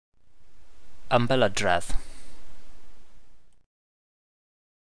Ymbelydredd.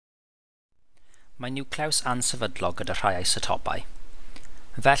 Mae niwclews ansefydlog gyda rhai isotopau.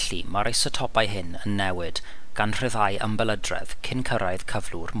 Felly, mae'r isotopau hyn yn newid gan ryddhau ymbelydredd cyn cyrraedd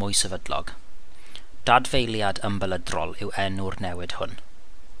cyflwr mwy sefydlog. Dadfeiliad ymbelydrol yw enw'r newid hwn.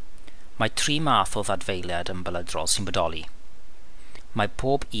 Mae 3 math o ddadfeiliad ymbelydrol sy'n bodoli. Mae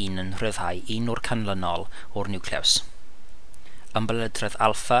pob un yn ryddhau un o'r canlynol o'r niwclews. Ymbelydredd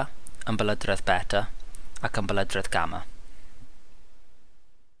alpha, ymbelydredd beta ac ymbelydredd gamma.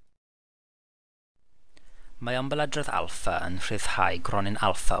 Mae ymbelydredd alpha yn ryddhau gronyn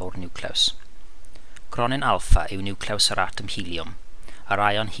alpha o'r niwclews. Gronyn alpha yw niwclews yr atom heliwm, yr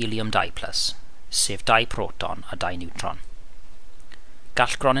ion heliwm 2+, sef 2 proton a 2 niwtron.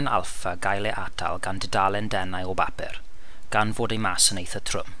 Gall gronyn alpha gael ei atal gan dudalen denau o bapur, gan fod ei mas yn eitha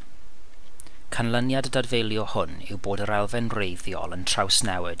trwm. Canlyniad y dadfeilio hwn yw bod yr elfen wreiddiol yn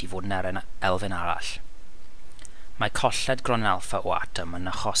trawsnewid i fod yn elfen arall. Mae colled gronyn alpha o atom yn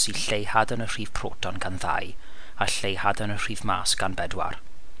achosi lleihad yn y rhif proton gan 2 a lleihad yn y rhif mas gan 4.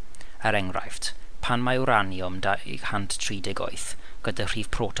 Enghraifft, pan mae uranium 238 gyda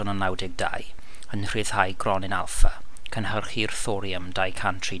rhif proton o 92 yn ryddhau gronyn alpha, cynhyrchu'r thorium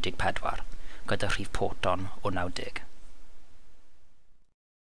 234 gyda rhif proton o 90.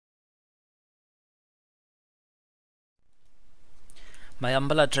 Mae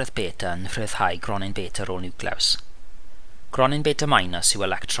ymbelydredd beta yn ryddhau gronyn beta o'r niwclews. Gronyn beta minus yw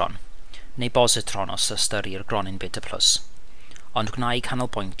electron, neu positron os ystyrir gronyn beta plus, ond gwna'i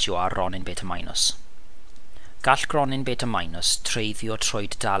canolbwyntio ar gronyn beta minus. Gall gronyn beta minus treiddio trwy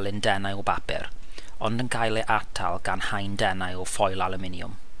dudalen denau o bapur, ond yn cael ei atal gan haen denau o ffoil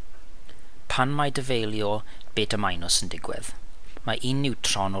aluminiwm. Pan mae dadfeilio beta minus yn digwydd, mae un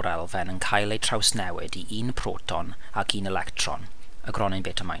niwtron o'r elfen yn cael ei trawsnewid i un proton ac un electron, y gronyn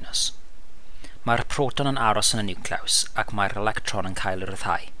beta minus. Mae'r proton yn aros yn y niwclews ac mae'r electron yn cael ei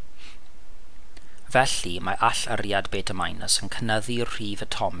ryddhau. Felly, mae all-yriad beta minus yn cynyddu'r rhif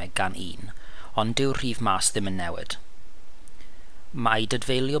atomig gan 1, ond dyw'r rhif mas ddim yn newid. Mae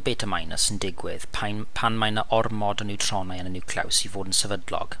dadfeilio beta minus yn digwydd pan mae yna ormod o niwtronau yn y niwclews i fod yn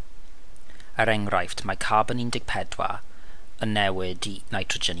sefydlog. Enghraifft, mae carbon 14 yn newid i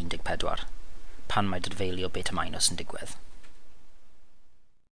nitrogen 14 pan mae dadfeilio beta minus yn digwydd.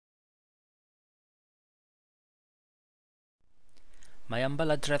 Mae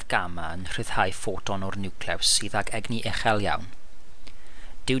ymbelydredd gamma yn ryddhau ffoton o'r niwclews sydd ag egni uchel iawn.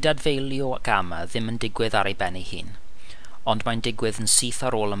 Dyw dadfeilio gamma ddim yn digwydd ar ei ben ei hun, ond mae'n digwydd yn syth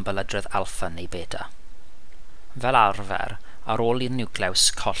ar ôl ymbelydredd alpha neu beta. Fel arfer, ar ôl i'r niwclews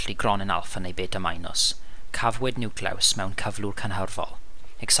colli gronyn alpha neu beta minus, cafwyd niwclews mewn cyflwr cynhyrfol,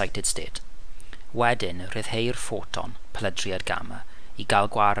 excited state. Wedyn, ryddhau'r ffoton, pelydriad gamma, i gael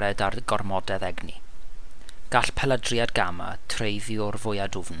gwared ar gormodedd egni. Gall pelydriad gamma treiddio'r fwy a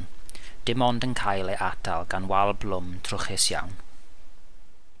dwfn, dim ond yn cael ei atal gan wal blwm trwchus iawn.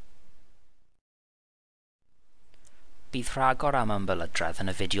 Bydd rhagor am ymbelydredd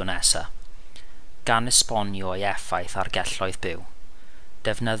yn y fideo nesaf, gan esbonio ei effaith ar gelloedd byw,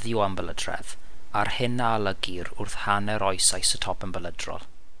 defnyddio ymbelydredd, a'r hyn a olygir wrth hanner oes isotop ymbelydrol.